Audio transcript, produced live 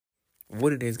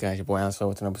What it is, guys, your boy Alonso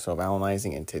with an episode of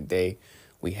Analyzing, and today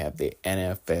we have the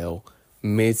NFL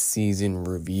midseason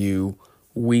review,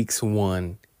 weeks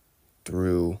 1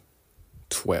 through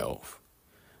 12.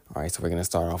 All right, so we're going to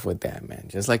start off with that, man.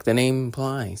 Just like the name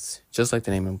implies,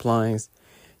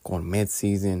 going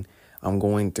midseason, I'm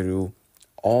going through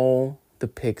all the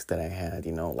picks that I had,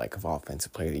 like of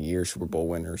Offensive Player of the Year, Super Bowl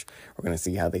winners. We're going to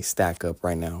see how they stack up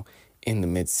right now in the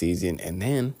midseason, and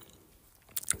then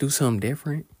do something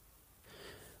different.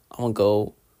 I'm going to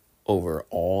go over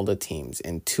all the teams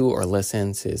in 2 or less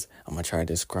sentences. I'm going to try to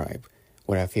describe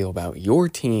what I feel about your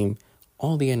team,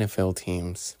 all the NFL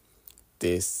teams,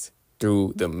 this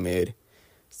through the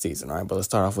mid-season. All right, but let's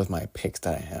start off with my picks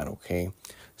that I had, okay?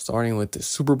 Starting with the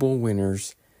Super Bowl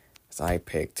winners, as I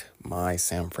picked my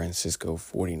San Francisco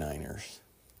 49ers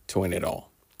to win it all.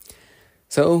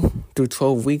 So, through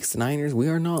 12 weeks, the Niners, we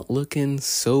are not looking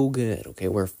so good, okay?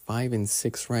 We're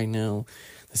 5-6 right now.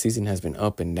 The season has been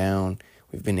up and down.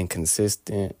 We've been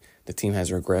inconsistent. The team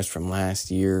has regressed from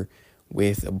last year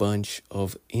with a bunch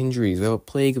of injuries. We have a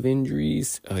plague of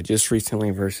injuries just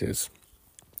recently versus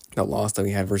the loss that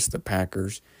we had versus the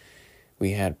Packers.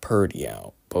 We had Purdy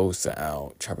out, Bosa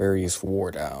out, Charvarius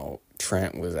Ward out,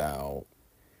 Trent was out.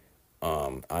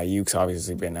 Ayuk's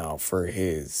obviously been out for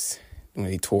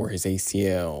he tore his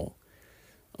ACL.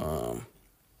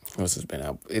 Who else has been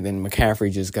out? And then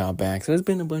McCaffrey just got back. So there's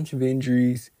been a bunch of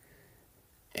injuries.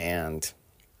 And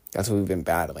that's what we've been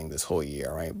battling this whole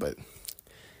year, right? But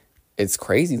it's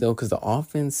crazy, though, because the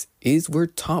offense we're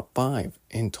top 5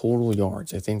 in total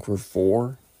yards. I think we're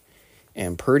 4.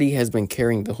 And Purdy has been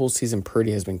carrying, the whole season,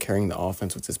 the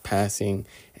offense with his passing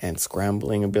and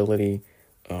scrambling ability.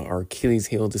 Our Achilles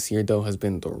heel this year, though, has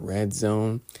been the red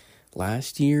zone.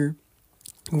 Last year,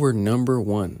 we were number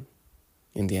 1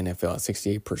 in the NFL at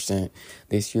 68%.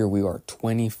 This year, we are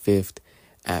 25th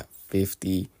at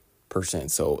 50%.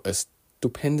 So a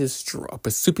stupendous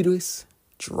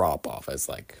drop off, as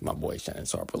like my boy Shannon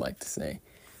Sharp would like to say.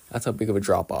 That's how big of a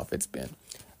drop off it's been.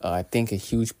 I think a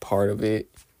huge part of it,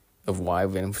 of why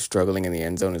we've been struggling in the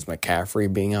end zone, is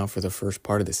McCaffrey being out for the first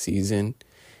part of the season.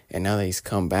 And now that he's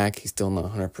come back, he's still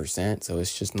not 100%. So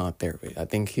it's just not there. I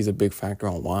think he's a big factor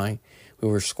on why we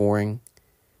were scoring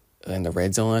in the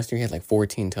red zone last year. He had like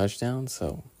 14 touchdowns.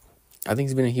 So I think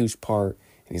he's been a huge part.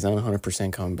 And he's not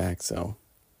 100% coming back. So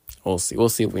we'll see. We'll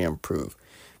see if we improve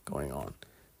going on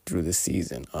through the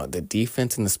season. The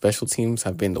defense and the special teams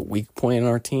have been the weak point in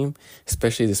our team,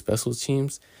 especially the special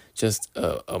teams. Just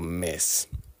a miss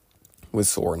with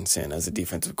Sorensen as a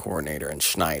defensive coordinator and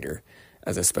Schneider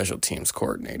as a special teams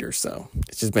coordinator. So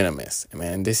it's just been a miss. And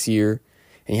man, this year,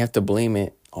 and you have to blame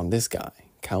it on this guy,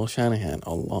 Kyle Shanahan.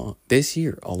 This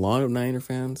year, a lot of Niner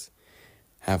fans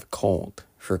have called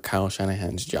for Kyle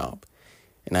Shanahan's job.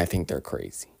 And I think they're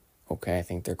crazy. Okay, I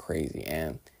think they're crazy.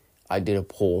 And I did a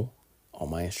poll on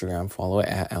my Instagram. Follow it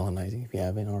at Analyzing if you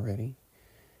haven't already.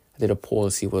 I did a poll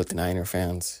to see what the Niner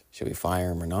fans, should we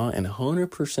fire him or not? And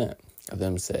 100% of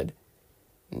them said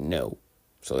no.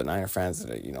 So the Niner fans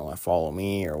that, that follow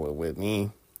me or with me,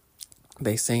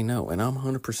 they say no. And I'm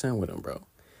 100% with them, bro.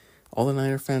 All the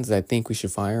Niner fans that think we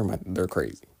should fire him, they're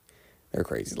crazy. They're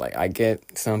crazy. Like, I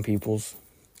get some people's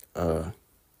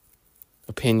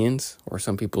opinions or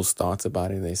some people's thoughts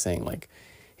about it. They're saying, like,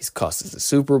 he's cost us the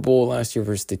Super Bowl last year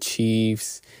versus the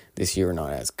Chiefs. This year, we're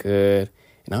not as good.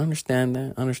 And I understand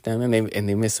that. And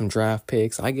they missed some draft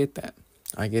picks. I get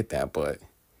that. But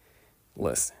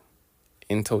listen.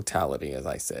 In totality, as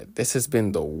I said, this has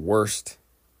been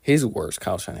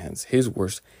Kyle Shanahan's, his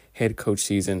worst head coach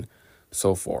season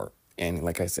so far. And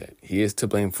like I said, he is to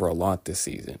blame for a lot this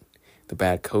season. The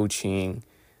bad coaching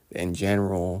in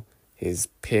general, his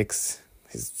picks,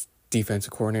 his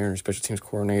defensive coordinator, special teams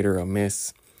coordinator, a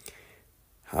miss.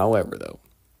 However, though,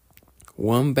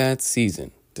 one bad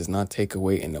season does not take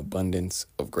away an abundance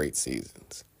of great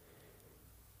seasons.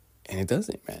 And it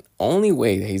doesn't, man. Only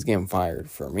way that he's getting fired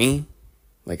for me,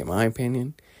 like in my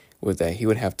opinion, was that he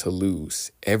would have to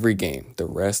lose every game the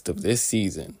rest of this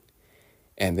season.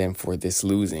 And then for this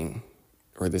losing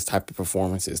or this type of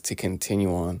performances to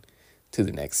continue on to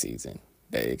the next season.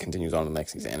 That it continues on to the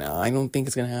next season. And I don't think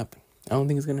it's going to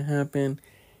happen.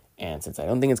 And since I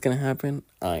don't think it's going to happen,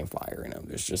 I ain't firing him.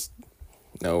 There's just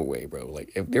no way, bro.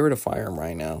 Like, if they were to fire him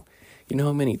right now, you know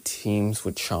how many teams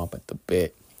would chomp at the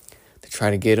bit to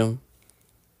try to get him?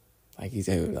 Like, he's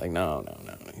like, no.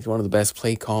 He's one of the best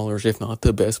play callers, if not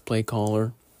the best play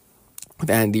caller. With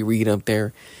Andy Reid up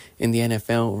there in the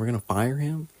NFL, we're going to fire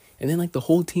him. And then, like, the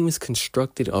whole team is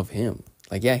constructed of him.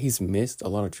 Like, yeah, he's missed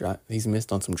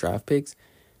on some draft picks,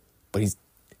 but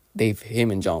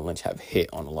him and John Lynch have hit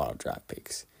on a lot of draft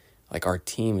picks. Like, our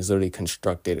team is literally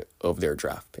constructed of their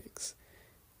draft picks.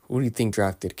 Who do you think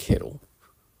drafted Kittle?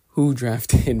 Who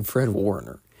drafted Fred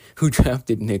Warner? Who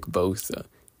drafted Nick Bosa?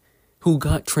 Who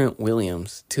got Trent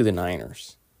Williams to the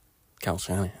Niners? Kyle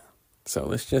Shanahan. So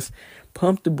let's just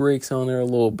pump the brakes on there a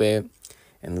little bit,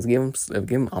 and let's give him.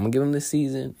 I'm gonna give him this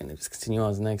season, and just continue on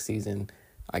his next season.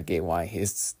 I get why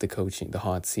he's the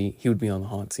hot seat. He would be on the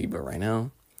hot seat, but right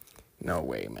now, no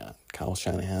way, man. Kyle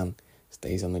Shanahan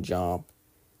stays on the job.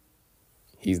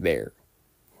 He's there.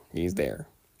 He's there.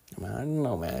 I mean, I don't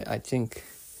know, man.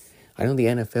 I know the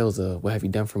NFL's what have you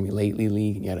done for me lately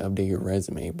league, and you got to update your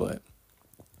resume, but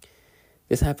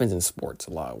this happens in sports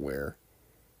a lot where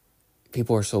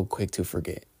people are so quick to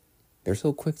forget. They're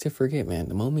so quick to forget, man.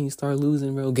 The moment you start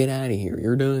losing, bro, get out of here.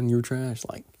 You're done. You're trash.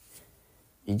 Like,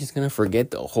 you're just going to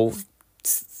forget the whole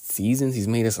seasons he's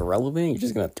made us irrelevant? You're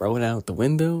just going to throw it out the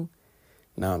window?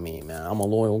 Not me, man. I'm a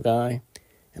loyal guy,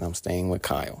 and I'm staying with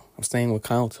Kyle. I'm staying with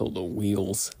Kyle till the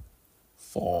wheels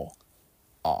fall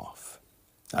off.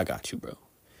 I got you, bro.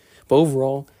 But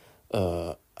overall,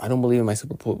 I don't believe in my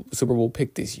Super Bowl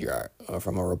pick this year.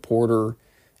 From a reporter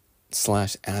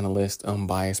 / analyst,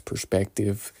 unbiased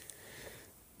perspective,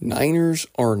 Niners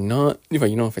are not, if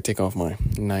I take off my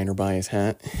Niner bias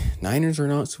hat, Niners are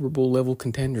not Super Bowl level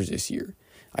contenders this year.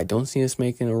 I don't see us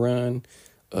making a run.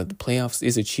 The playoffs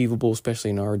is achievable,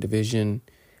 especially in our division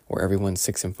where everyone's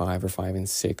 6-5 or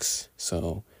 5-6.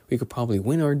 So we could probably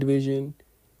win our division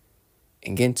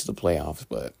and get into the playoffs,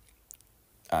 but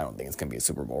I don't think it's going to be a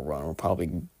Super Bowl run. We're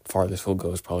probably, farthest we'll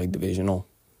go is probably divisional.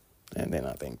 And then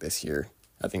I think this year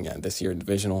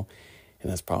divisional, and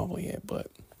that's probably it.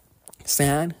 But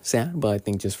sad, but I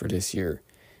think just for this year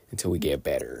until we get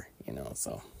better,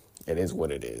 so it is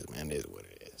what it is, man. It is what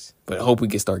it is. But I hope we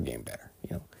can start getting better,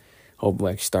 Hope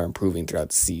we actually start improving throughout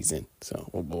the season. So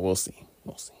we'll see.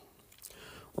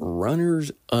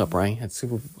 Runners up, right?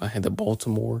 I had the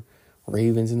Baltimore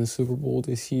Ravens in the Super Bowl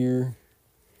this year,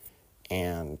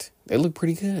 and they look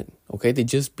pretty good. Okay, they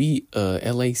just beat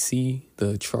LAC,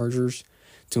 the Chargers,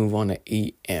 to move on to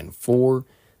 8-4.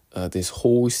 This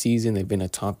whole season, they've been a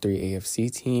top 3 AFC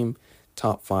team,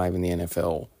 top 5 in the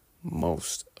NFL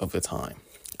most of the time.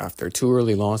 After 2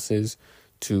 early losses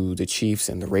to the Chiefs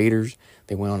and the Raiders,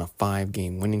 they went on a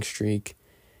 5-game winning streak.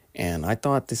 And I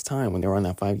thought this time, when they were on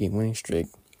that 5-game winning streak,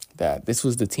 that this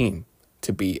was the team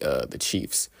to beat the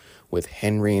Chiefs, with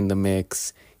Henry in the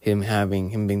mix, him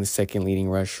being the second leading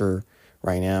rusher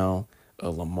right now,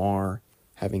 Lamar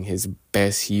having his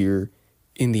best year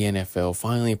in the NFL,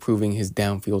 finally improving his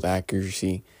downfield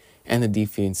accuracy, and the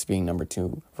defense being number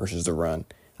 2 versus the run.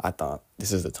 I thought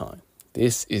this is the time.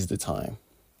 This is the time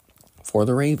for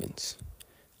the Ravens.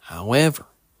 However,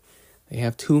 they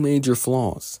have 2 major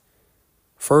flaws.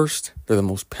 First, they're the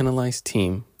most penalized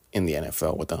team in the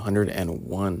NFL with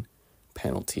 101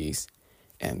 penalties,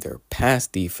 and their pass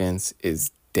defense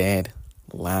is dead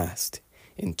last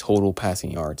in total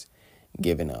passing yards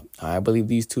given up. I believe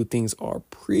these 2 things are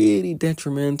pretty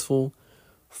detrimental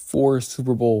for a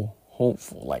Super Bowl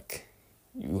hopeful. Like,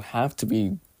 you have to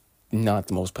be not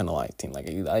the most penalized team. Like,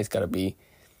 you guys got to be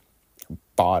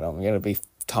bottom. You got to be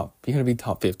top. You got to be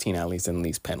top 15 at least in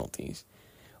these penalties.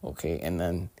 Okay, and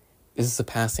then this is a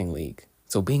passing league.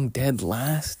 So being dead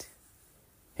last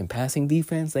in passing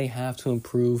defense, they have to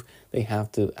improve. They have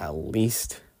to at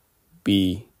least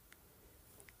be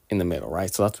in the middle,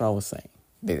 right? So that's what I was saying.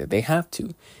 They have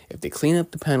to. If they clean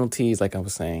up the penalties, like I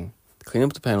was saying, clean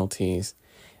up the penalties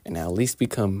and at least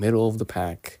become middle of the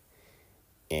pack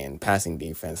in passing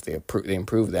defense, they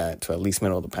improve that to at least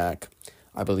middle of the pack.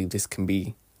 I believe this can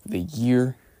be the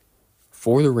year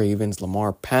for the Ravens.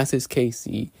 Lamar passes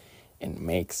KC and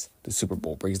makes the Super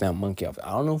Bowl, brings that monkey off.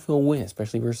 I don't know if he'll win,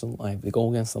 especially versus if they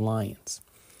go against the Lions.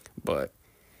 But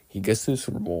he gets to the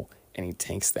Super Bowl and he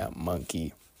takes that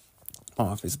monkey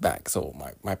off his back. So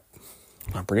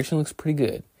my prediction looks pretty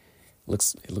good.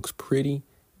 It looks pretty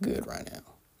good right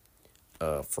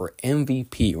now. For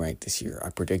MVP, right, this year, I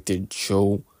predicted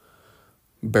Joe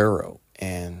Burrow.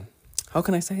 And how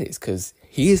can I say this? Because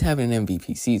he is having an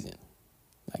MVP season.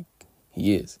 Like,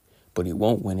 he is. But he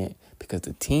won't win it because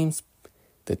the team,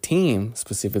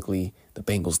 specifically the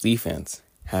Bengals defense,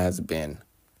 has been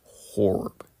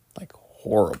horrible. Like,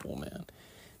 horrible, man.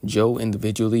 Joe,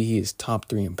 individually, he is top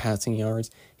 3 in passing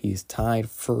yards. He is tied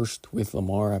first with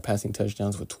Lamar at passing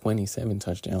touchdowns with 27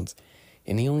 touchdowns.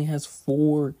 And he only has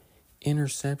 4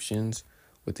 interceptions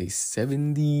with a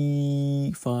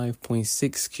 75.6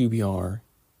 QBR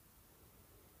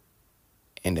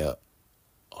and a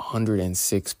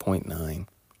 106.9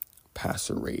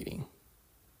 passer rating.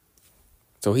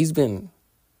 So he's been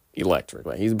electric.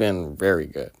 Like, he's been very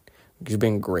good. He's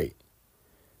been great.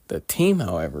 The team,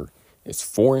 however, is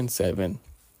 4-7,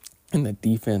 and the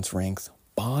defense ranks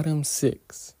bottom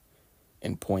 6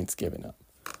 in points given up.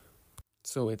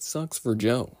 So it sucks for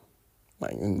Joe.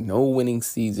 Like, no winning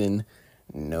season,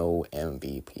 no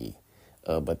MVP.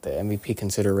 But the MVP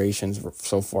considerations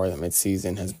so far the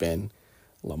midseason has been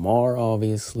Lamar,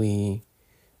 obviously,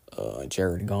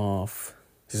 Jared Goff.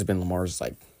 This has been Lamar's,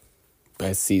 like,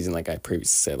 best season, like I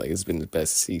previously said. Like, it's been the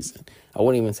best season. I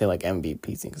wouldn't even say, like, MVP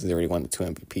season because he already won the 2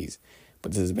 MVPs.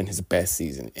 But this has been his best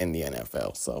season in the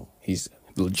NFL. So he's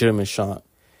a legitimate shot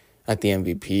at the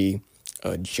MVP.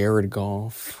 Jared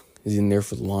Goff is in there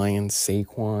for the Lions.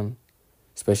 Saquon,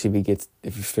 especially if he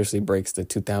officially breaks the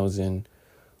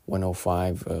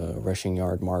 2,105 rushing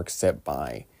yard mark set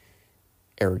by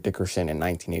Eric Dickerson in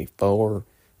 1984.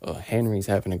 Henry's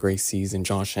having a great season.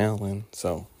 Josh Allen.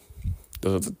 So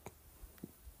those are the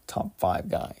top 5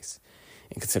 guys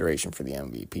in consideration for the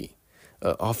MVP.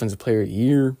 Offensive Player of the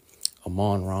Year,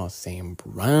 Amon-Ra St.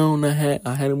 Brown. I had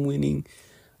him winning.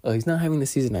 He's not having the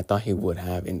season I thought he would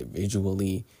have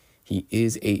individually. He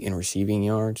is 8 in receiving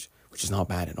yards, which is not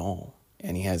bad at all.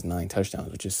 And he has 9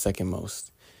 touchdowns, which is second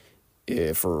most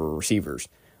for receivers.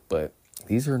 But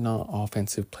these are not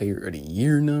Offensive Player of the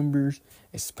Year numbers,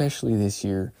 especially this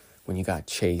year when you got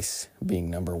Chase being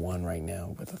number 1 right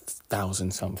now with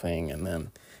 1,000-something, and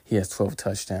then he has 12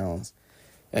 touchdowns.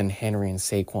 And Henry and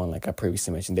Saquon, like I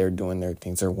previously mentioned, they're doing their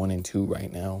things. They're 1 and 2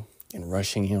 right now in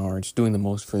rushing yards, doing the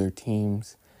most for their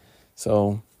teams.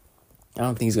 So I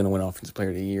don't think he's going to win Offensive Player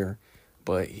of the Year,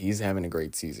 but he's having a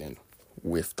great season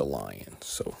with the Lions.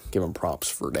 So give him props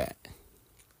for that.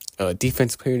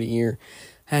 Defensive Player of the Year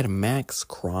had Max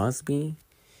Crosby,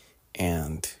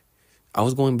 and I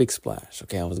was going big splash.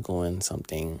 Okay, I was going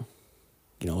something,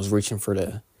 I was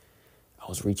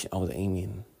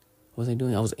aiming. What was I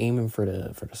doing? I was aiming for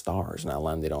the stars, and I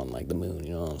landed on, like, the moon,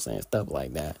 you know what I'm saying? Stuff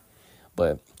like that.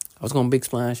 But I was going big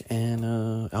splash, and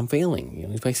I'm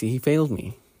failing. He failed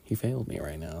me. He failed me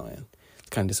right now, and it's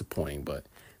kind of disappointing. But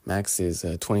Max is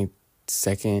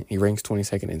 22nd. He ranks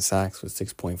 22nd in sacks with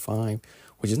 6.5,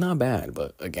 which is not bad,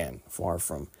 but again, far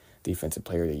from Defensive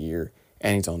Player of the Year.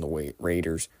 And he's on the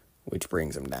Raiders, which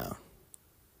brings him down.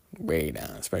 Way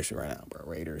down, especially right now, bro.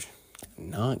 Raiders,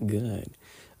 not good.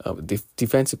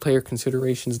 Defensive player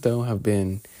considerations, though, have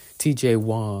been T.J.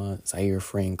 Watt, Zaire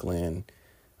Franklin,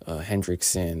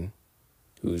 Hendrickson,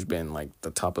 who's been, like,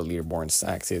 the top of the leaderboard in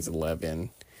sacks. He has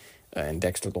 11. And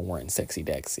Dexter Lawrence, Sexy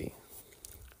Dexy.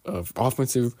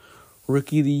 Offensive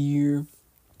Rookie of the Year,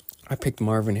 I picked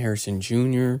Marvin Harrison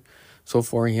Jr. So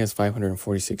far, he has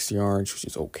 546 yards, which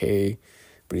is okay.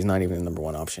 But he's not even the number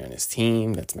 1 option in his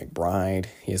team. That's McBride.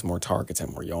 He has more targets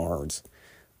and more yards.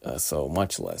 So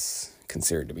much less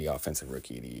considered to be Offensive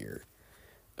Rookie of the Year.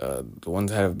 The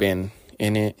ones that have been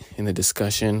in the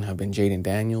discussion have been Jaden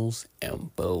Daniels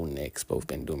and Bo Nix. Both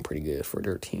been doing pretty good for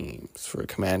their teams, for the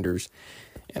Commanders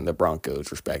and the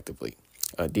Broncos, respectively.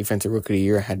 Defensive Rookie of the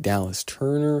Year, I had Dallas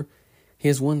Turner. He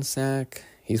has 1 sack.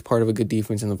 He's part of a good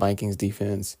defense in the Vikings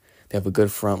defense. They have a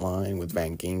good front line with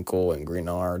Van Ginkel and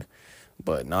Grenard,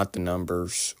 but not the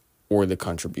numbers or the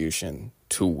contribution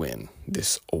to win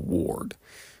this award.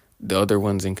 The other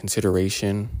ones in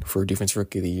consideration for Defensive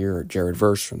Rookie of the Year are Jared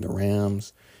Verse from the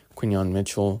Rams, Quinyon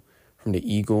Mitchell from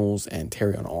the Eagles, and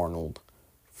Terrion Arnold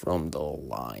from the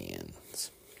Lions.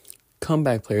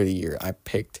 Comeback Player of the Year, I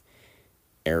picked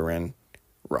Aaron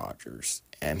Rodgers,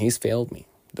 and he's failed me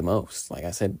the most. Like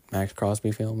I said, Max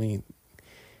Crosby failed me.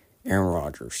 Aaron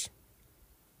Rodgers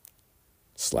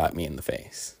slapped me in the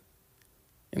face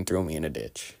and threw me in a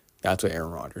ditch. That's what Aaron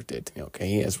Rodgers did to me, okay?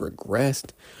 He has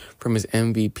regressed from his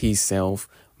MVP self,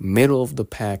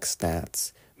 middle-of-the-pack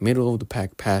stats,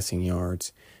 middle-of-the-pack passing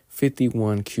yards,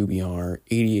 51 QBR,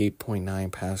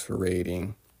 88.9 passer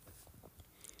rating.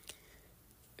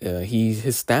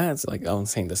 His stats, like I was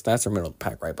saying, the stats are middle of the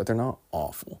pack, right? But they're not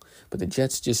awful. But the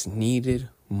Jets just needed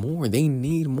more. They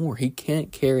need more. He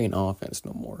can't carry an offense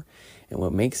no more. And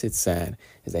what makes it sad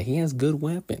is that he has good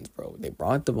weapons, bro. They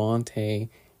brought Devontae.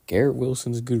 Garrett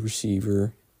Wilson's a good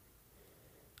receiver.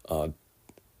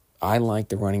 I like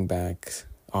the running backs.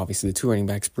 Obviously, the 2 running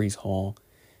backs, Breece Hall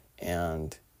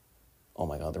and, oh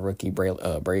my God, the rookie,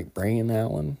 Braylon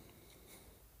Allen.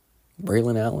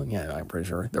 Braylon Allen, yeah, I'm pretty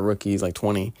sure. The rookie's like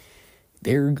 20.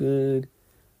 They're good.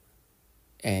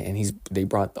 And they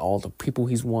brought all the people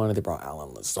he's wanted. They brought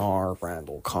Alan Lazard,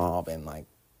 Randall Cobb, and like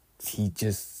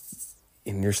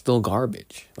and they're still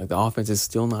garbage. Like the offense is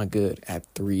still not good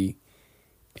at 3-8.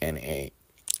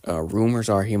 Rumors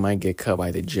are he might get cut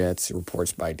by the Jets.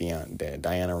 Reports by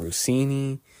Diana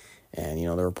Rossini. And,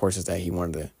 the reports is that he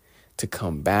wanted to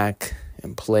come back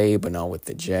and play, but not with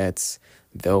the Jets.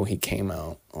 though he came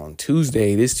out on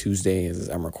this Tuesday, as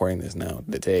I'm recording this now,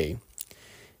 today,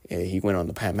 he went on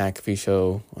the Pat McAfee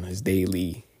show on his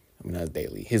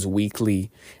his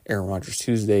weekly Aaron Rodgers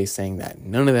Tuesday, saying that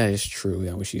none of that is true.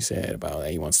 That what she said about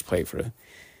that he wants to play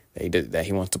that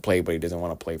he wants to play, but he doesn't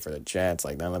want to play for the Jets.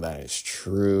 Like, none of that is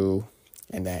true.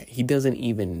 And that he doesn't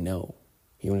even know.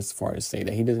 He went as far as to say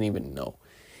that he doesn't even know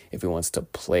if he wants to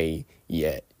play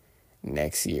yet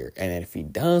next year. And if he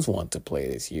does want to play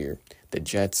this year, the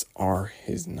Jets are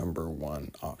his number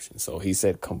one option. So he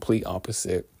said complete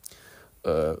opposite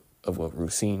of what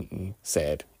Rossini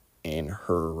said in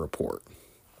her report.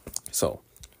 So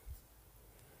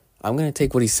I'm going to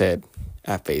take what he said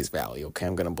at face value. Okay,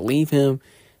 I'm going to believe him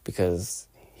because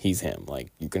he's him.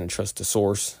 Like, you're going to trust the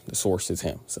source. The source is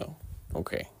him. So,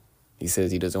 okay. He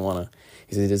says he doesn't even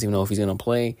know if he's going to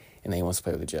play, and then he wants to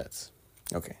play with the Jets.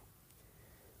 Okay.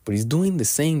 But he's doing the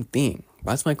same thing.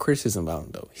 That's my criticism about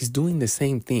him, though. He's doing the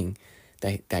same thing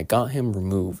that got him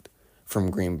removed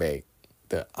from Green Bay.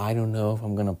 I don't know if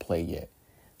I'm going to play yet.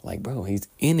 Like, bro, he's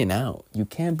in and out. You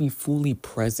can't be fully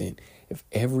present if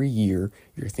every year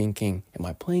you're thinking, am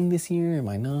I playing this year? Am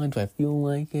I not? Do I feel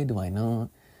like it? Do I not?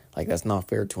 Like, that's not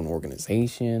fair to an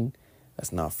organization.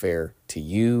 That's not fair to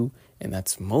you. And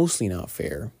that's mostly not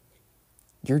fair.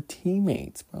 Your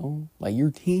teammates, bro. Like,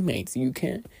 your teammates.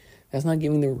 That's not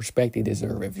giving the respect they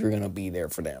deserve if you're going to be there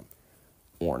for them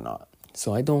or not.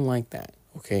 So I don't like that,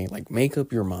 okay? Like, make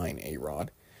up your mind,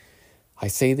 A-Rod. I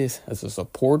say this as a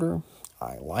supporter.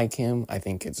 I like him. I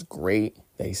think it's great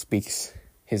that he speaks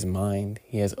his mind.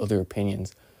 He has other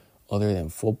opinions other than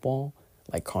football.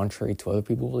 Like, contrary to other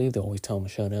people believe, they always tell him to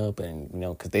shut up and,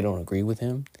 because they don't agree with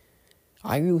him.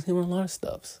 I agree with him on a lot of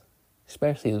stuff,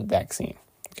 especially the vaccine.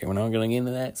 Okay, we're not going to get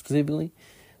into that specifically,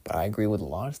 but I agree with a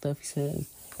lot of stuff he says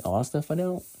and a lot of stuff I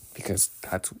don't, because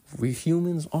that's what we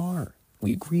humans are.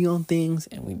 We agree on things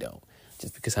and we don't.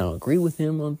 Just because I don't agree with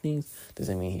him on things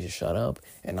doesn't mean he should shut up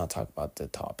and not talk about the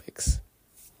topics.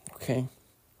 Okay?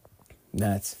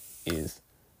 That is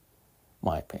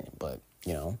my opinion. But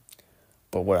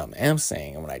what I am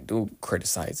saying, and when I do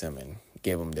criticize him and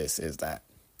give him this, is that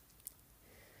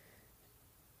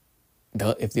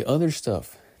if the other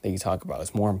stuff that you talk about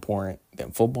is more important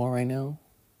than football right now,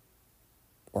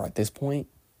 or at this point,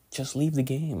 just leave the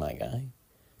game, my guy.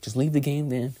 Just leave the game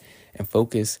then and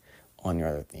focus on your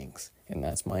other things. And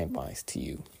that's my advice to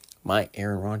you. Might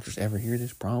Aaron Rodgers ever hear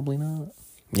this? Probably not.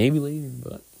 Maybe later,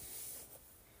 but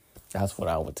that's what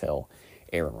I would tell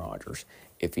Aaron Rodgers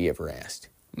if he ever asked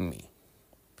me.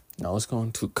 Now let's go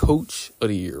on to Coach of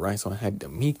the Year, right? So I had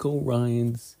DeMeco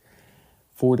Ryans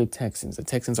for the Texans. The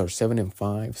Texans are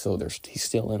 7-5, so he's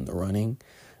still in the running.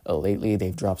 Lately,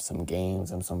 they've dropped some games,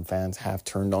 and some fans have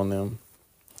turned on them.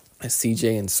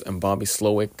 CJ and Bobby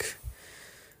Slowick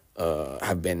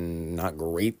have been not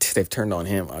great. They've turned on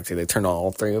him. Actually, they turned on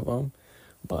all three of them.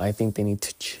 But I think they need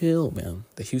to chill, man.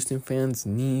 The Houston fans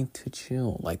need to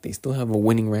chill. Like, they still have a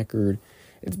winning record.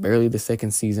 It's barely the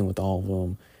second season with all of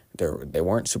them. They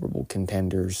weren't Super Bowl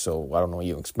contenders, so I don't know what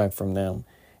you expect from them.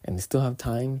 And they still have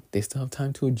time. They still have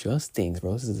time to adjust things,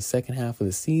 bro. This is the second half of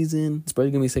the season. It's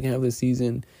probably going to be the second half of the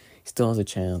season. He still has a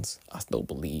chance. I still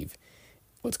believe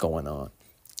what's going on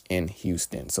in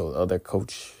Houston. So the other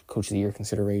Coach of the Year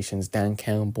considerations, Dan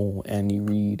Campbell, Andy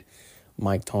Reid,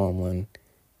 Mike Tomlin.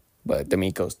 But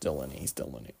DeMeco's still in it. He's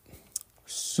still in it.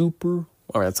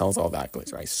 That sounds all that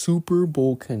good, right? Super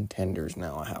Bowl contenders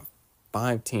now. I have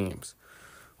 5 teams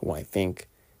who I think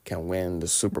can win the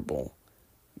Super Bowl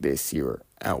this year.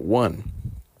 At 1,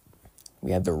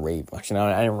 we had the Ravens. Actually, no,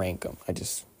 I didn't rank them. I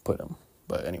just put them.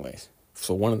 But anyways,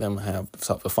 so one of them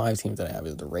the 5 teams that I have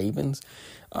is the Ravens.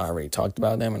 I already talked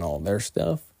about them and all their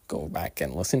stuff. Go back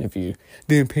and listen. If you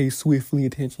didn't pay swiftly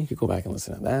attention, you could go back and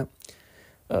listen to that.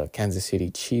 Kansas City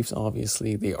Chiefs,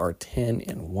 obviously, they are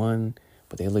 10-1,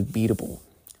 but they look beatable.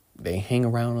 They hang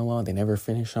around a lot. They never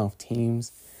finish off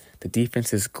teams. The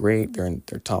defense is great. They're in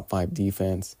their top 5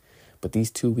 defense. But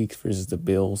these 2 weeks versus the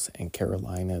Bills and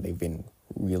Carolina, they've been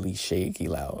really shaky,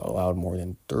 allowed more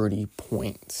than 30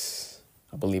 points.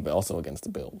 I believe also against the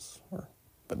Bills.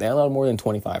 But they allowed more than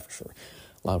 25 for sure.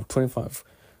 Allowed 25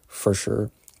 for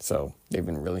sure. So they've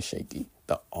been really shaky.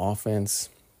 The offense,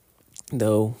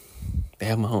 though, they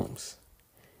have Mahomes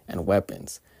and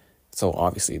weapons. So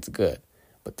obviously it's good.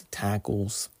 But the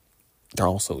tackles, they're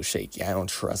also shaky. I don't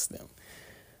trust them.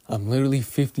 I'm literally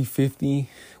 50-50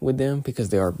 with them because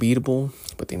they are beatable,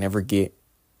 but they never get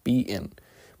beaten.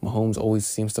 Mahomes always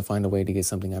seems to find a way to get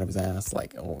something out of his ass.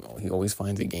 Like, he always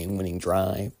finds a game-winning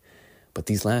drive. But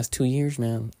these last 2 years,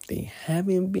 man, they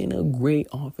haven't been a great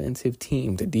offensive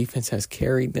team. The defense has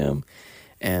carried them,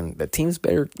 and the team's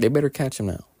better. They better catch them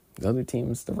now. The other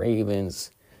teams, the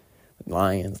Ravens, the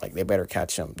Lions, like, they better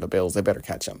catch them. The Bills, they better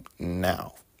catch them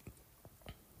now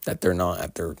that they're not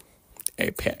at their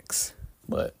apex.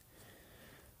 But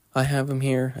I have them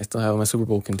here. I still have them as Super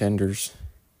Bowl contenders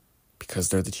because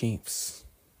they're the Chiefs.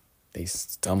 They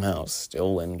somehow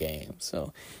still win games.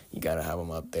 So you got to have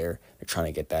them up there. They're trying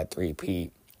to get that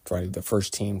three-peat. Trying to be the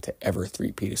first team to ever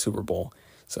three-peat a Super Bowl.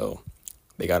 So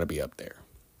they got to be up there.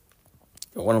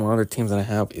 But one of my other teams that I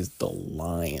have is the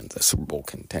Lions, the Super Bowl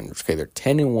contenders. Okay, they're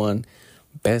 10-1,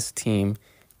 best team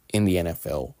in the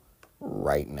NFL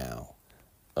right now.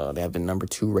 They have the number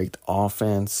 2 ranked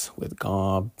offense with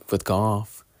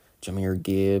Goff, Jahmyr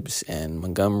Gibbs, and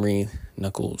Montgomery,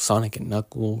 Sonic and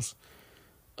Knuckles.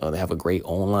 They have a great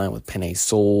O-line with Penei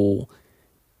Sewell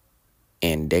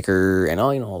and Decker and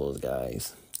all those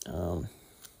guys.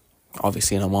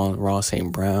 Obviously, and Amon-Ra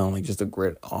St. Brown, like, just a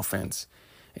great offense.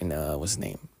 And what's his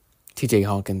name? T.J.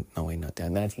 Hawkins. No, wait, not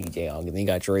that. Not T.J. Hawkins. He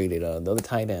got traded. The other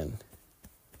tight end,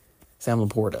 Sam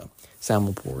Laporta.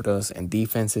 And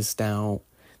defense is stout.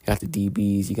 You got the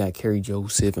DBs. You got Kerry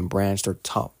Joseph and Branch. They're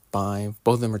top 5.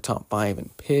 Both of them are top 5 in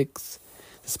picks.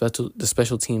 The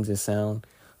special teams is sound.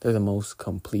 They're the most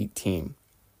complete team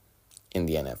in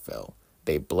the NFL.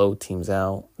 They blow teams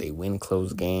out. They win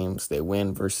close games. They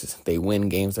win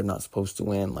games they're not supposed to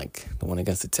win, like the one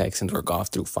against the Texans where Goff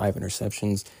threw 5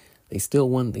 interceptions. They still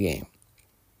won the game.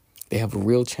 They have a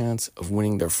real chance of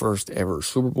winning their first ever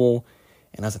Super Bowl.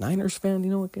 And as a Niners fan,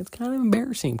 it's kind of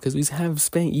embarrassing because we have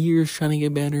spent years trying to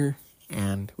get better.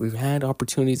 And we've had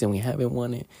opportunities and we haven't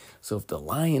won it. So if the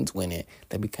Lions win it,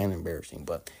 that'd be kind of embarrassing.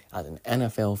 But as an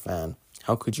NFL fan,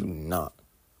 how could you not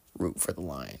root for the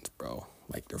Lions, bro?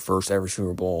 Like, their first ever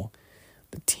Super Bowl.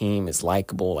 The team is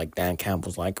likable. Like, Dan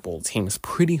Campbell's likable. The team is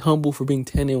pretty humble for being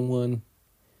 10-1.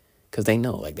 Because they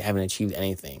know, like, they haven't achieved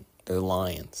anything. They're the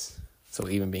Lions. So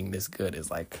even being this good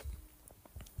is, like,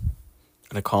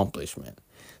 an accomplishment.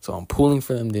 So I'm pulling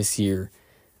for them this year.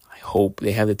 I hope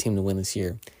they have the team to win this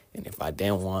year. And if I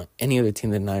didn't want any other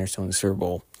team than the Niners to win the Super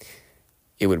Bowl,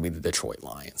 it would be the Detroit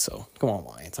Lions. So, come on,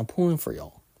 Lions. I'm pulling for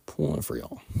y'all.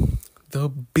 The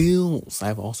Bills. I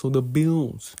have also the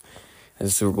Bills as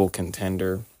a Super Bowl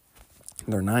contender.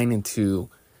 They're 9-2,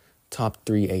 top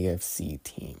 3 AFC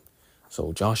team.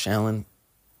 So Josh Allen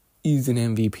is in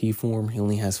MVP form. He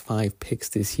only has 5 picks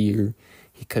this year.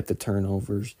 He cut the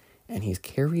turnovers, and he's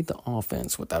carried the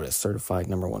offense without a certified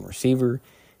number 1 receiver.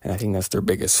 And I think that's their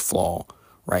biggest flaw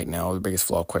right now. The biggest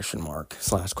flaw, question mark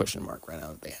right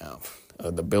now that they have.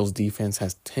 The Bills defense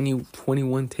has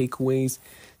 21 takeaways,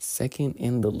 second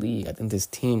in the league. I think this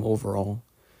team overall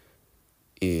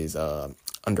is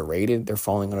underrated. They're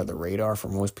falling under the radar for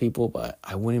most people, but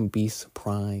I wouldn't be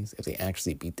surprised if they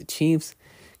actually beat the Chiefs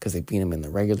because they beat them in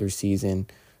the regular season.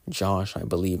 Josh, I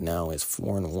believe now, is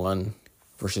 4-1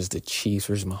 versus the Chiefs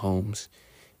versus Mahomes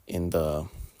in the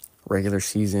regular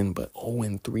season, but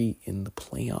 0-3 in the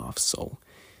playoffs. So,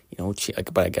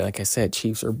 but like I said,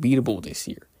 Chiefs are beatable this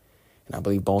year. And I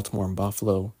believe Baltimore and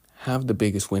Buffalo have the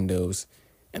biggest windows,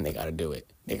 and they got to do it.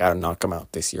 They got to knock them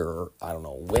out this year, or I don't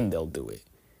know when they'll do it,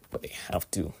 but they have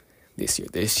to this year.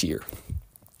 This year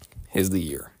is the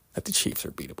year that the Chiefs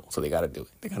are beatable, so they got to do it.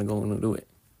 They got to go and do it.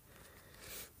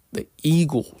 The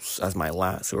Eagles as my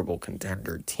last Super Bowl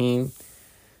contender team.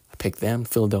 I picked them,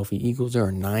 Philadelphia Eagles. They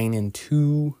are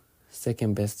 9-2,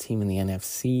 second best team in the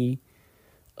NFC.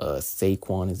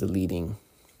 Saquon is leading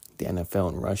the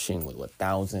NFL in rushing with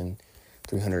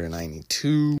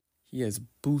 1,392. He has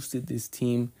boosted this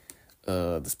team.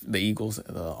 The Eagles,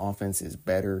 the offense is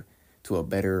better to a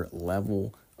better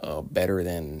level, better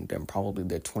than probably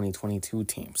the 2022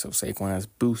 team. So Saquon has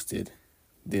boosted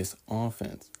this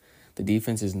offense. The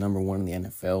defense is number 1 in the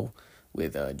NFL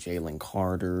with Jalen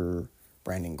Carter,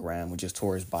 Brandon Graham, who just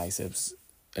tore his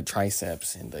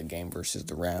triceps in the game versus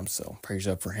the Rams. So prayers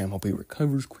up for him. Hope he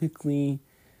recovers quickly.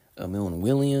 Millen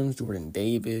Williams, Jordan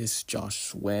Davis, Josh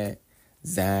Sweat,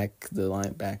 Zach, the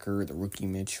linebacker, the rookie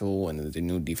Mitchell, and the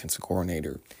new defensive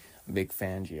coordinator, Vic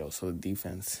Fangio. So the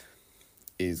defense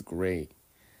is great.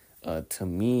 To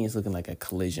me, it's looking like a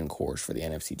collision course for the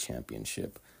NFC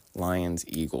Championship. Lions,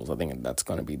 Eagles. I think that's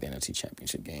going to be the NFC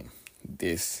Championship game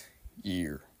this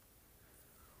year.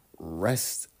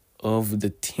 Rest of the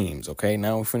teams, okay?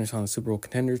 Now we're finished on the Super Bowl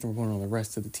contenders, and we're going on the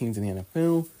rest of the teams in the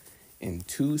NFL in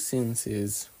 2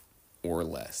 sentences or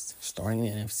less. Starting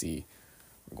in the NFC,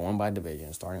 we're going by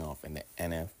division, starting off in the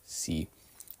NFC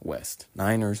West.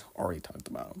 Niners, already talked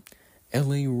about them.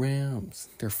 LA Rams,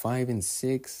 they're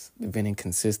 5-6. They've been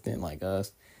inconsistent like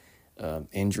us.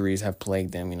 Injuries have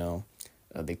plagued them,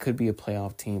 They could be a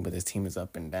playoff team, but this team is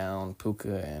up and down.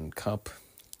 Puka and Kupp,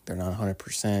 they're not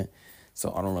 100%.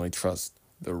 So I don't really trust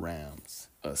the Rams.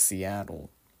 Seattle,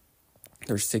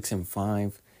 they're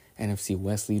 6-5, NFC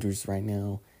West leaders right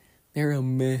now. They're a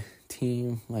meh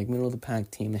team, like middle of the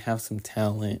pack team. They have some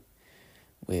talent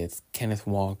with Kenneth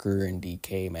Walker and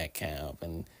DK Metcalf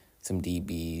and some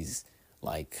DBs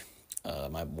like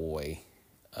my boy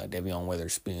Devion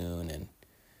Witherspoon and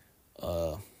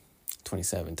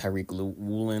 27 Tyreek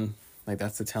Woolen. Like,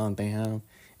 that's the talent they have.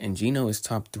 And Geno is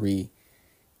top 3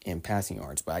 in passing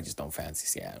yards, but I just don't fancy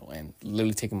Seattle. And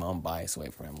literally taking my own bias away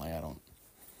from him. Like, I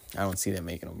don't see them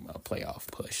making a playoff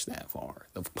push that far.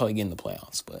 They'll probably get in the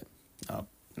playoffs, but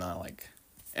not like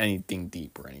anything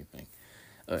deep or anything.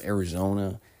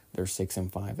 Arizona, they're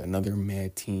 6-5. Another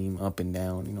mad team, up and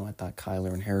down. You know, I thought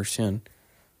Kyler and Harrison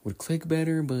would click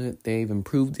better, but they've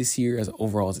improved this year.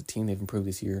 Overall as a team, they've improved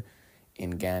this year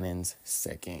in Gannon's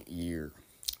second year.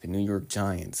 The New York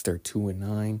Giants, they're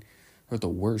 2-9. They're the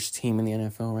worst team in the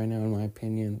NFL right now, in my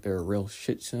opinion. They're a real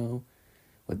shit show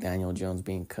with Daniel Jones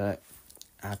being cut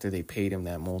after they paid him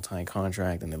that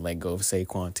multi-contract and then let go of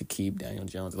Saquon to keep Daniel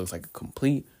Jones. It looks like a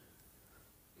complete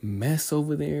mess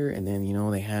over there. And then, you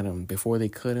know, they had him, before they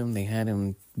cut him, they had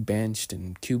him benched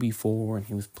in QB4, and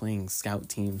he was playing scout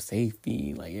team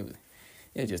safety. Like, it was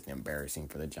just embarrassing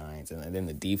for the Giants. And then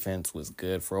the defense was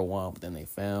good for a while, but then they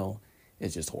fell.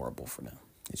 It's just horrible for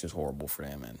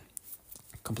them. And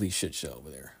complete shit show over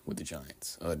there with the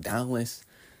Giants. Dallas,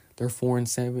 they're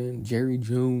 4-7. Jerry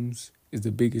Jones is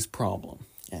the biggest problem.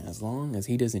 And as long as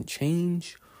he doesn't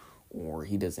change, or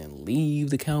he doesn't leave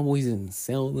the Cowboys and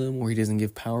sell them, or he doesn't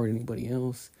give power to anybody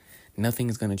else, nothing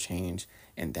is going to change,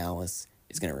 and Dallas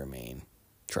is going to remain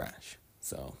trash.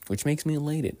 So, which makes me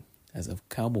elated as a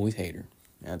Cowboys hater.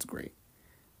 That's great.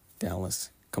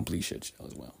 Dallas, complete shit show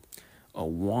as well.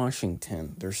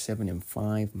 Washington, they're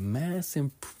 7-5.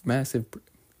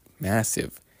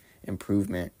 Massive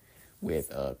improvement with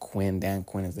Dan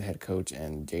Quinn as the head coach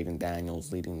and Jaden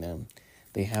Daniels leading them.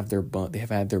 They have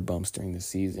had their bumps during the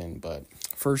season, but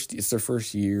it's their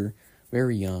first year,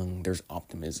 very young. There's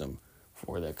optimism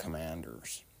for the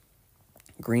Commanders.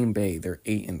 Green Bay, they're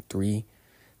 8-3.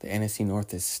 The NFC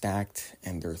North is stacked,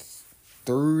 and they're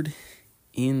third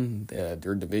in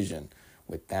their division.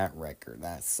 With that record,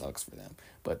 that sucks for them.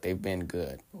 But they've been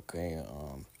good, okay?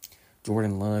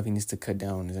 Jordan Love, he needs to cut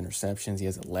down his interceptions. He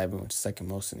has 11, which is second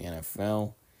most in the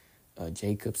NFL.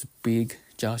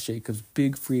 Josh Jacobs,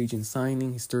 big free agent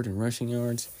signing. He's third in rushing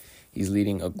yards. He's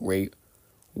leading a great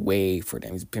way for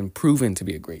them. He's been proven to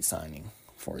be a great signing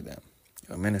for them.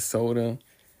 Minnesota,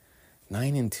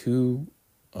 9-2.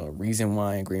 Reason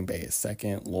why Green Bay is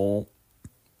second. Lol.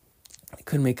 They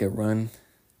couldn't make a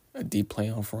deep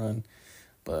playoff run.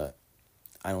 But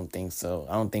I don't think so.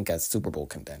 I don't think as Super Bowl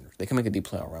contenders. They can make a deep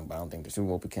playoff run, but I don't think they're Super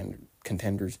Bowl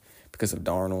contenders because of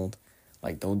Darnold.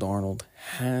 Like, though Darnold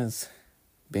has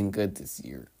been good this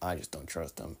year, I just don't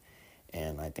trust him.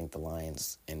 And I think the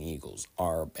Lions and Eagles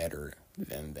are better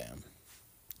than them.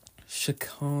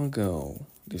 Chicago,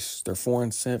 they're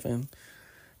 4-7.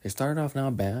 They started off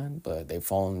not bad, but they've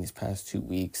fallen these past 2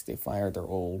 weeks. They fired their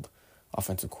old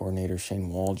offensive coordinator, Shane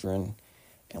Waldron,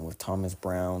 and with Thomas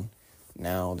Brown,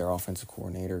 now their offensive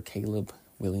coordinator, Caleb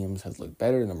Williams, has looked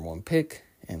better, number 1 pick,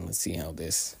 and let's see how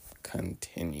this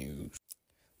continues.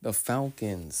 The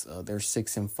Falcons, they're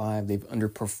 6-5. They've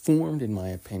underperformed, in my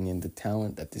opinion. The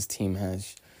talent that this team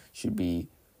has they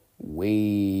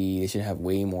should have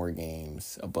way more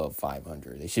games above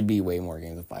 500. They should be way more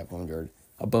games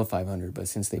above 500, but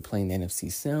since they play in the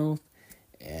NFC South,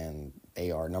 and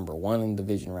they are number 1 in the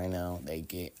division right now, they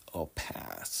get a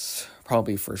pass.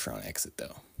 Probably a first-round exit,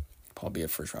 though. Probably a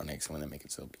first-round exit when they make it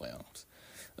to the playoffs.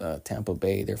 Tampa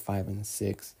Bay, they're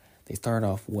 5-6. They started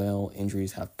off well.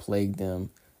 Injuries have plagued them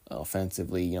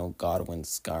offensively. You know,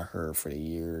 Godwin's got hurt for the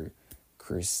year.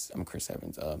 Chris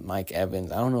Evans. Mike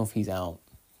Evans, I don't know if he's out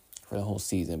for the whole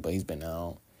season, but he's been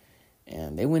out.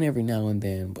 And they win every now and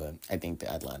then, but I think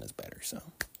the Atlanta's better, so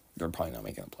they're probably not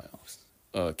making the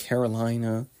playoffs.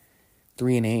 Carolina,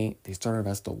 3-8. They started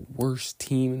as the worst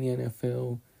team in the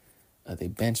NFL. They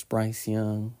benched Bryce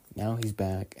Young. Now he's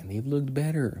back, and they've looked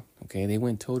better. Okay, they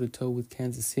went toe-to-toe with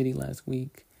Kansas City last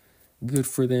week. Good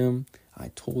for them.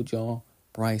 I told y'all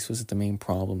Bryce wasn't the main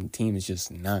problem. The team is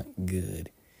just not good,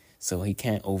 so he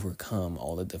can't overcome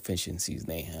all the deficiencies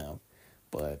they have.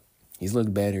 But he's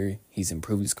looked better. He's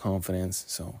improved his confidence,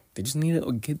 so they just need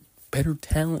to get better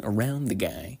talent around the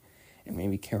guy, and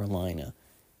maybe Carolina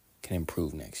can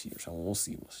improve next year. So we'll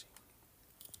see.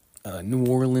 New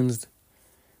Orleans,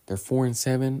 they're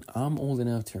 4-7. I'm old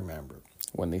enough to remember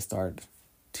when they started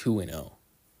 2-0,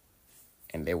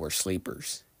 and they were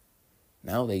sleepers.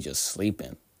 Now they just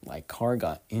sleeping. Like, Carr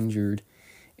got injured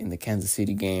in the Kansas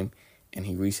City game, and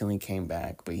he recently came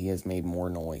back, but he has made more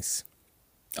noise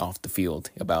off the field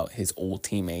about his old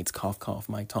teammates, cough, cough,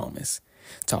 Mike Thomas,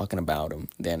 talking about him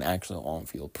than actual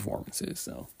on-field performances.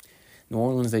 So New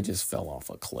Orleans, they just fell off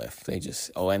a cliff.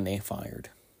 And they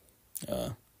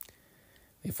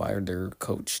fired their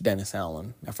coach, Dennis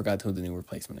Allen. I forgot who the new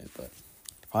replacement is, but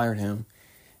fired him,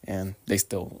 and they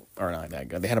still are not that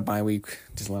good. They had a bye week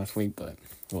just last week, but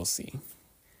we'll see.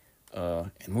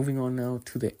 And moving on now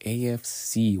to the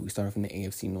AFC. We start off in the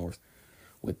AFC North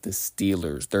with the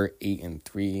Steelers. They're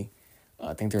 8-3.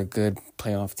 I think they're a good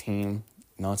playoff team,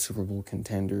 not Super Bowl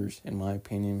contenders, in my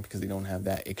opinion, because they don't have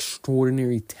that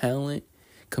extraordinary talent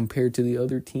compared to the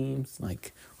other teams.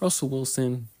 Like Russell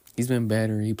Wilson, he's been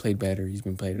better. He played better. He's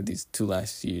been played these 2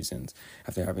 last seasons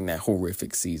after having that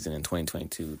horrific season in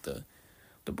 2022 with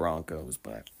the Broncos.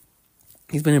 But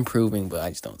he's been improving, but I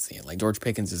just don't see it. Like, George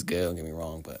Pickens is good, don't get me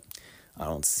wrong, but I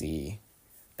don't see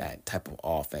that type of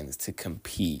offense to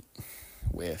compete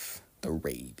with the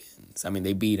Ravens. I mean,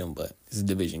 they beat them, but it's a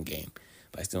division game.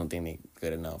 But I still don't think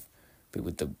they're good enough. But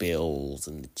with the Bills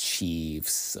and the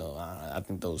Chiefs, so I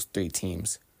think those 3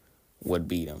 teams would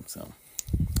beat them. So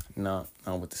not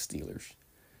with the Steelers.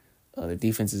 The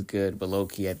defense is good, but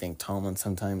low-key, I think Tomlin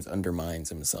sometimes undermines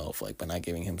himself, like by not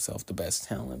giving himself the best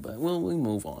talent. But we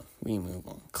move on.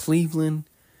 Cleveland,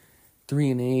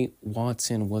 3-8.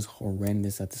 Watson was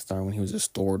horrendous at the start when he was a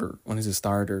starter.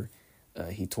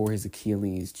 He tore his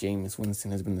Achilles. Jameis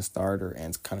Winston has been the starter, and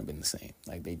it's kind of been the same.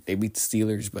 Like, they beat the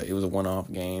Steelers, but it was a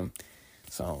one-off game.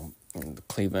 So,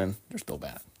 Cleveland, they're still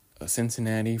bad.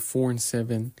 Cincinnati,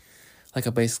 4-7. Like I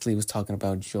basically was talking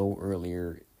about Joe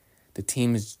earlier, the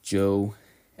team is Joe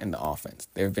and the offense.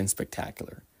 They've been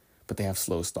spectacular, but they have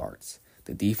slow starts.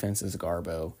 The defense is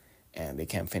Garbo, and they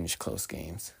can't finish close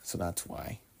games. So that's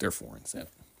why they're 4-7.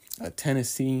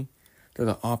 Tennessee, they're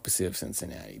the opposite of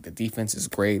Cincinnati. The defense is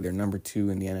great. They're number 2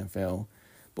 in the NFL.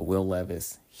 But Will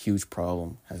Levis, huge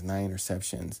problem, has 9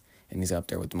 interceptions, and he's up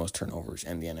there with the most turnovers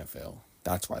in the NFL.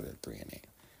 That's why they're 3-8.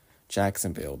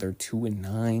 Jacksonville, they're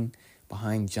 2-9.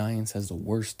 Behind Giants as the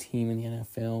worst team in the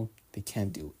NFL. They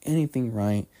can't do anything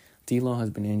right. D-Law has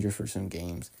been injured for some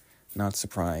games. Not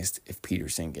surprised if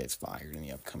Peterson gets fired in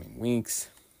the upcoming weeks.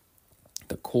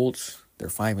 The Colts, they're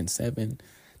 5-7.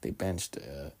 They benched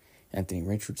Anthony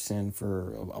Richardson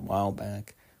for a while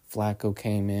back. Flacco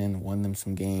came in, won them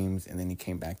some games, and then he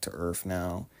came back to earth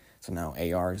now. So now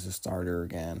AR is the starter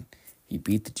again. He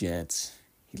beat the Jets.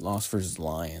 He lost versus the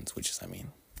Lions, which is,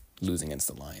 losing against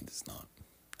the Lions is not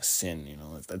a sin,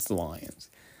 that's the Lions.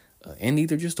 Indy,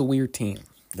 they're just a weird team.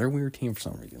 They're a weird team for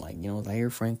some reason. Like, Zaire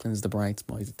Franklin's the bright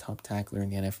spot. He's a top tackler in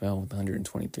the NFL with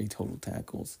 123 total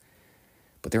tackles.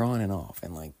 But they're on and off,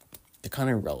 and, they're kind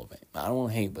of irrelevant. I don't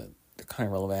want to hate, but they're kind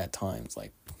of relevant at times.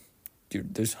 Like,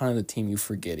 dude, there's kind of the team you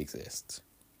forget exists.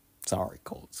 Sorry,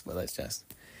 Colts, but that's just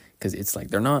because it's like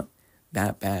they're not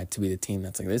that bad to be the team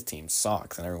that's like, this team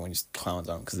sucks, and everyone just clowns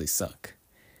on them because they suck.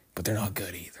 But they're not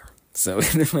good either. So,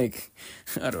 like,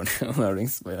 I don't know how to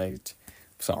explain.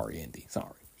 Sorry, Indy.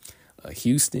 Sorry.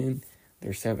 Houston,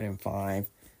 they're 7-5.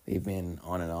 They've been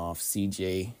on and off.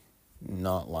 CJ,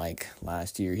 not like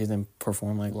last year. He hasn't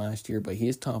performed like last year, but he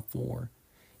is top 4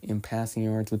 in passing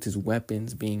yards with his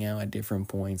weapons being out at different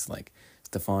points. Like,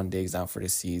 Stephon Diggs out for the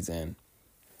season.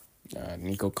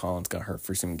 Nico Collins got hurt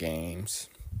for some games.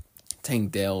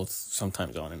 Tank Dell's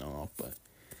sometimes on and off, but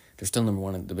they're still number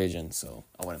 1 in the division, so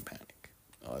I wouldn't panic.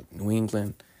 New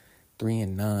England,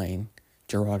 3-9.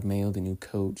 Gerard Mayo, the new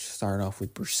coach, started off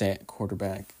with Brissett,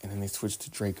 quarterback, and then they switched to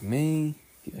Drake May.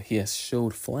 He has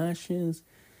showed flashes,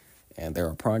 and they're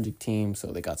a project team, so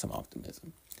they got some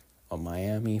optimism.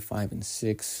 Miami,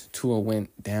 5-6. Tua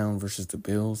went down versus the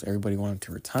Bills. Everybody wanted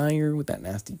to retire with that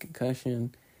nasty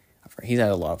concussion. He's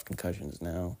had a lot of concussions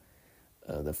now.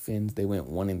 The Finns, they went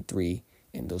 1-3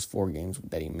 in those 4 games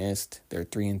that he missed. They're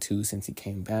 3-2 since he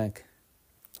came back.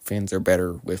 Finns are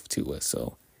better with Tua,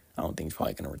 so I don't think he's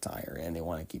probably going to retire, and they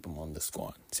want to keep him on the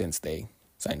squad since they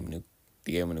signed him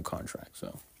they gave him a new contract.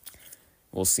 So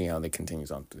we'll see how they continues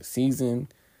on through the season.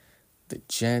 The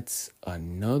Jets,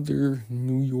 another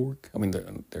New York.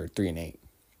 They're 3-8.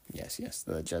 Yes.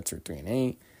 The Jets are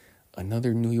 3-8.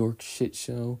 Another New York shit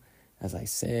show. As I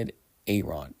said,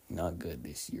 A-Rod, not good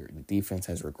this year. The defense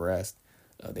has regressed.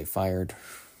 They fired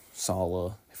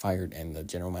Saleh. And the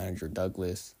general manager,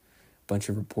 Douglas. Bunch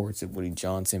of reports of Woody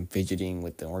Johnson fidgeting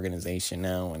with the organization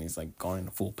now, and he's like gone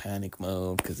into full panic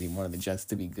mode because he wanted the Jets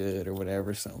to be good or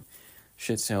whatever. So,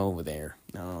 shit show over there.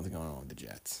 I don't know what's going on with the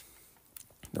Jets.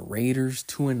 The Raiders,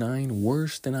 2-9,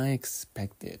 worse than I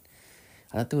expected.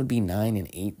 I thought they would be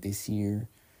 9-8 this year.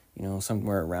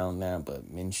 somewhere around that.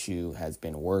 But Minshew has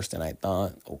been worse than I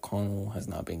thought. O'Connell has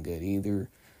not been good either.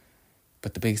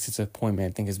 But the biggest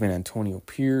disappointment, I think, has been Antonio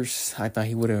Pierce. I thought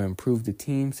he would have improved the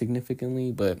team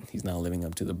significantly, but he's not living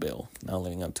up to the bill. Not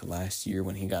living up to last year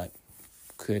when he got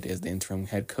good as the interim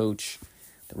head coach.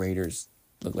 The Raiders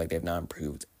look like they've not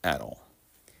improved at all.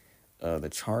 The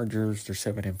Chargers, they're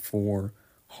 7-4.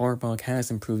 Harbaugh has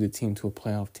improved the team to a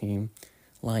playoff team.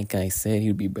 Like I said,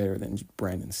 he'd be better than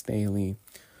Brandon Staley.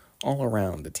 All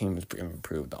around, the team has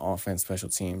improved. The offense, special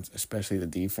teams, especially the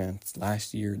defense.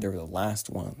 Last year, they were the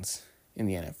last ones in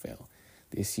the NFL.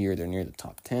 This year, they're near the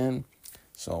top 10,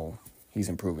 so he's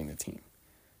improving the team.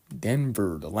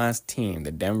 Denver, the last team,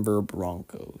 the Denver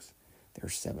Broncos. They're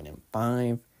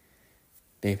 7-5.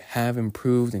 They have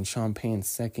improved in Sean Payton's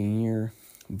second year.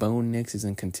 Bo Nix is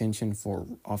in contention for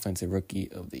Offensive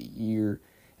Rookie of the Year,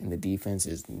 and the defense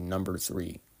is number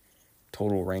 3.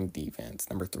 Total ranked defense,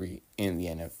 number 3 in the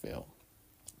NFL.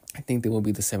 I think they will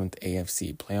be the 7th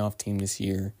AFC playoff team this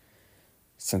year.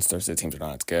 Since the rest of the teams are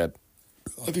not as good,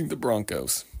 I think the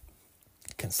Broncos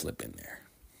can slip in there.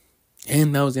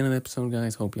 And that was the end of the episode,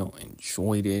 guys. Hope y'all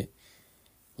enjoyed it.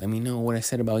 Let me know what I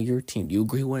said about your team. Do you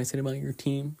agree with what I said about your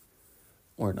team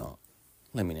or not?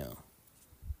 Let me know.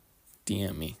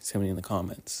 DM me. Send me in the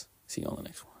comments. See you on the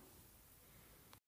next one.